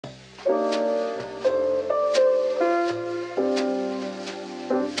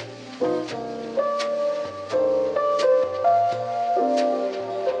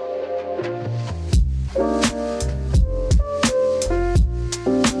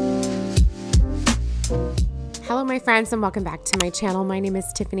Hello my friends and welcome back to my channel. My name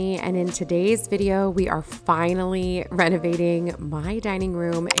is Tiffany and in today's video we are finally renovating my dining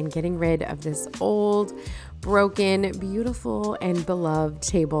room and getting rid of this old, broken, beautiful and beloved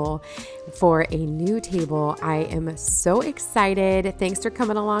table for a new table. I am so excited. Thanks for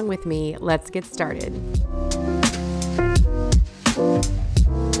coming along with me. Let's get started.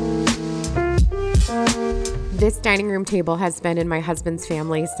 This dining room table has been in my husband's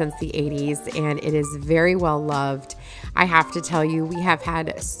family since the 80s and it is very well loved. I have to tell you, we have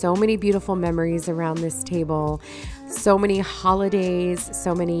had so many beautiful memories around this table, so many holidays,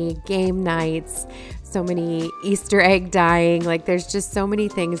 so many game nights, so many Easter egg dyeing. Like there's just so many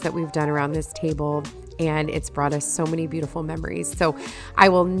things that we've done around this table and it's brought us so many beautiful memories. So I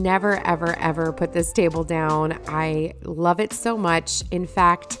will never, ever, ever put this table down. I love it so much. In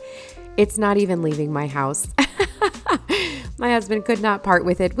fact, it's not even leaving my house. My husband could not part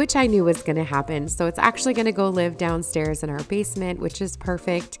with it, which I knew was going to happen. So it's actually going to go live downstairs in our basement, which is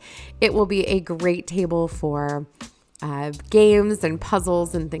perfect. It will be a great table for games and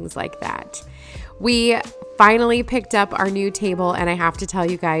puzzles and things like that. We finally picked up our new table and I have to tell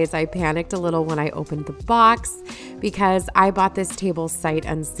you guys, I panicked a little when I opened the box because I bought this table sight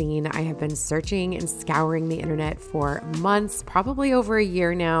unseen. I have been searching and scouring the internet for months, probably over a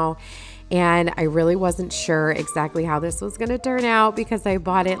year now. And I really wasn't sure exactly how this was going to turn out because I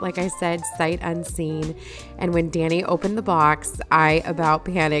bought it, like I said, sight unseen. And when Danny opened the box, I about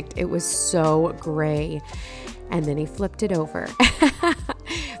panicked. It was so gray. And then he flipped it over.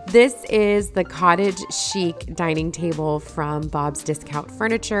 This is the Cottage CHIC dining table from Bob's Discount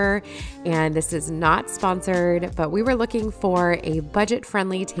Furniture. And this is not sponsored, but we were looking for a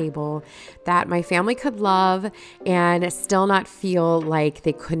budget-friendly table that my family could love and still not feel like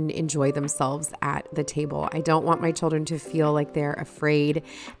they couldn't enjoy themselves at the table. I don't want my children to feel like they're afraid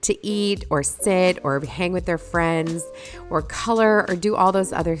to eat or sit or hang with their friends or color or do all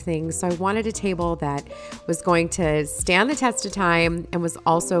those other things. So I wanted a table that was going to stand the test of time and was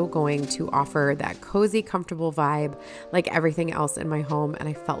also going to offer that cozy, comfortable vibe like everything else in my home. And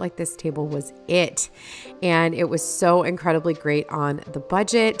I felt like this table was it. And it was so incredibly great on the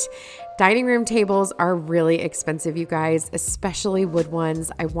budget. Dining room tables are really expensive, you guys, especially wood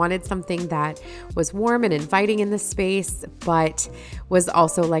ones. I wanted something that was warm and inviting in the space, but was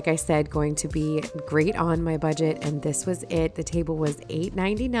also, like I said, going to be great on my budget. And this was it. The table was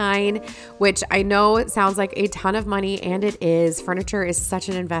 $8.99, which I know it sounds like a ton of money, and it is. Furniture is such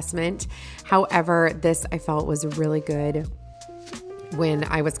an investment. However, this I felt was really good when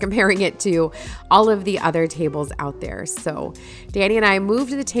I was comparing it to all of the other tables out there. So Danny and I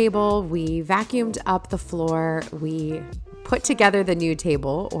moved the table, we vacuumed up the floor, we put together the new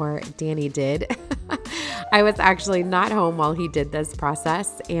table, or Danny did. I was actually not home while he did this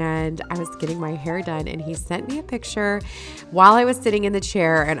process and I was getting my hair done and he sent me a picture while I was sitting in the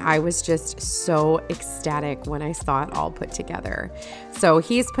chair and I was just so ecstatic when I saw it all put together. So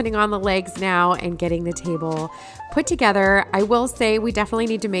he's putting on the legs now and getting the table put together. I will say we definitely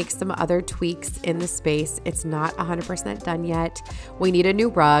need to make some other tweaks in the space. It's not 100% done yet. We need a new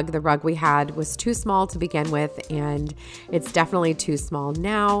rug. The rug we had was too small to begin with and it's definitely too small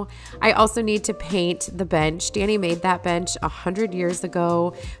now. I also need to paint the bench. Danny made that bench 100 years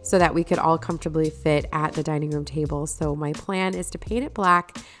ago so that we could all comfortably fit at the dining room table. So my plan is to paint it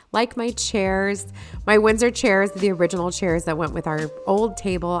black like my chairs. My Windsor chairs, the original chairs that went with our old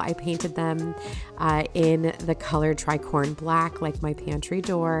table, I painted them in the color tricorn black like my pantry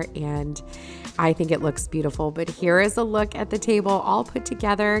door, and I think it looks beautiful. But here is a look at the table all put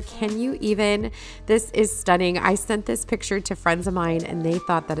together. Can you even? This is stunning. I sent this picture to friends of mine and they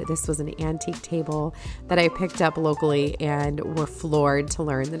thought that this was an antique table that I picked up locally and were floored to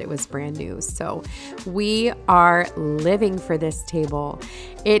learn that it was brand new. So we are living for this table.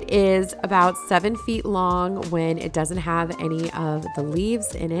 It is about 7 feet long when it doesn't have any of the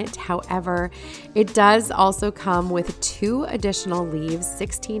leaves in it. However, it does also come with 2 additional leaves,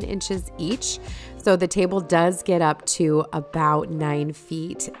 16 inches each. So the table does get up to about 9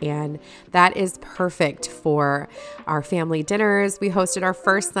 feet, and that is perfect for our family dinners. We hosted our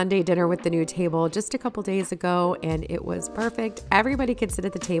first Sunday dinner with the new table just a couple days ago, and it was perfect. Everybody could sit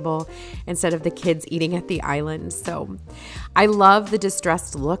at the table instead of the kids eating at the island. So I love the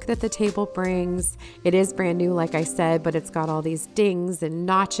distressed look that the table brings. It is brand new, like I said, but it's got all these dings and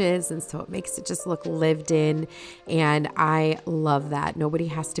notches, and so it makes it just look lived in, and I love that. Nobody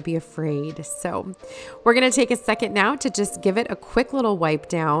has to be afraid. So we're going to take a second now to just give it a quick little wipe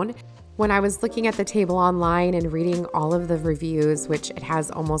down. When I was looking at the table online and reading all of the reviews, which it has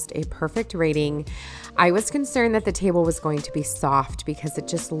almost a perfect rating, I was concerned that the table was going to be soft because it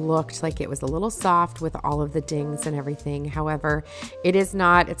just looked like it was a little soft with all of the dings and everything. However, it is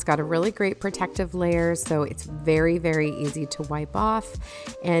not. It's got a really great protective layer, so it's very, very easy to wipe off,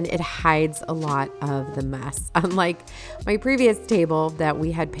 and it hides a lot of the mess. Unlike my previous table that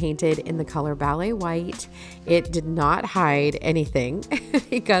we had painted in the color Ballet White, it did not hide anything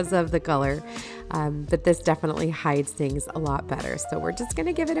because of the color. But this definitely hides things a lot better. So we're just going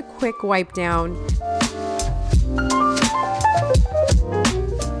to give it a quick wipe down.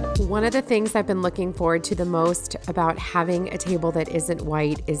 One of the things I've been looking forward to the most about having a table that isn't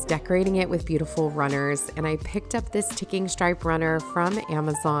white is decorating it with beautiful runners. And I picked up this ticking stripe runner from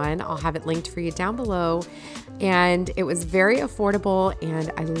Amazon. I'll have it linked for you down below. And it was very affordable,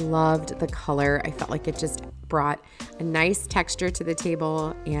 and I loved the color. I felt like it just brought a nice texture to the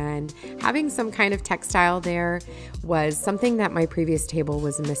table, and having some kind of textile there was something that my previous table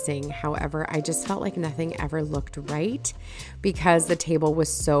was missing. However, I just felt like nothing ever looked right because the table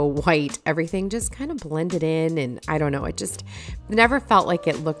was so white. Everything just kind of blended in, and I don't know, it just never felt like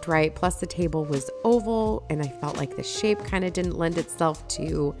it looked right. Plus the table was oval, and I felt like the shape kind of didn't lend itself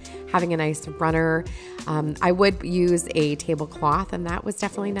to having a nice runner. I would use a tablecloth, and that was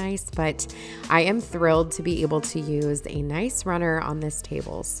definitely nice, but I am thrilled to be able to use a nice runner on this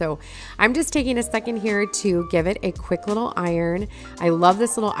table. So I'm just taking a second here to give it a quick little iron. I love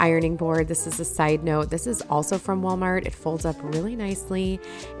this little ironing board. This is a side note. This is also from Walmart. It folds up really nicely,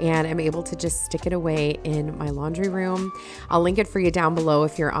 and I'm able to just stick it away in my laundry room. I'll link it for you down below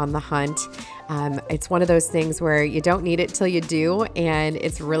if you're on the hunt. It's one of those things where you don't need it till you do, and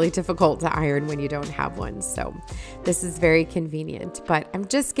it's really difficult to iron when you don't have one. So this is very convenient, but I'm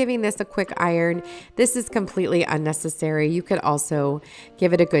just giving this a quick iron. This is completely unnecessary. You could also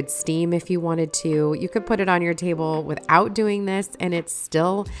give it a good steam if you wanted to. You could put it on your table without doing this, and it's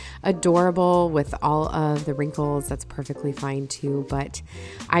still adorable with all of the wrinkles. That's perfectly fine too, but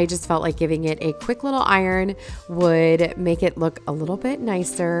I just felt like giving it a quick little iron would make it look a little bit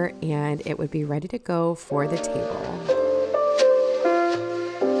nicer, and it would be ready to go for the table.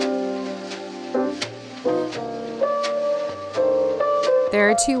 There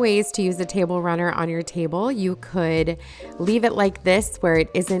are two ways to use a table runner on your table. You could leave it like this where it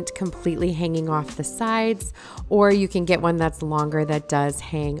isn't completely hanging off the sides, or you can get one that's longer that does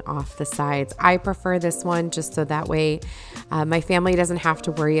hang off the sides. I prefer this one just so that way my family doesn't have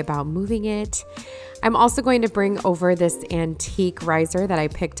to worry about moving it. I'm also going to bring over this antique riser that I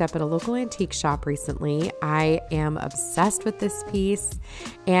picked up at a local antique shop recently. I am obsessed with this piece,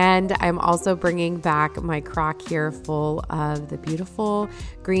 and I'm also bringing back my crock here full of the beautiful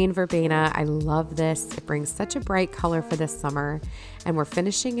green verbena. I love this. It brings such a bright color for this summer, and we're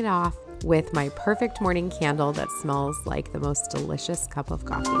finishing it off with my perfect morning candle that smells like the most delicious cup of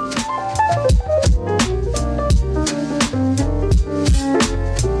coffee.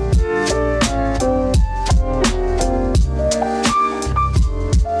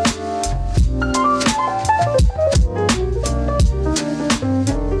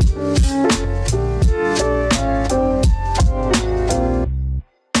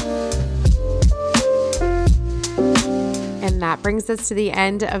 That brings us to the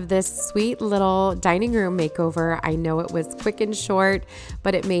end of this sweet little dining room makeover. I know it was quick and short,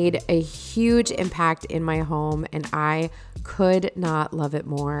 but it made a huge impact in my home, and I could not love it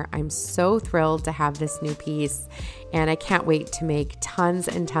more. I'm so thrilled to have this new piece, and I can't wait to make tons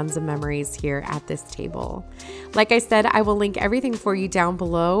and tons of memories here at this table. Like I said, I will link everything for you down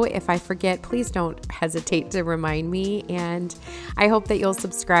below. If I forget, please don't hesitate to remind me, and I hope that you'll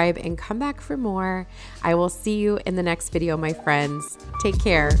subscribe and come back for more. I will see you in the next video, my friends. Take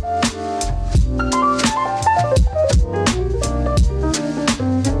care.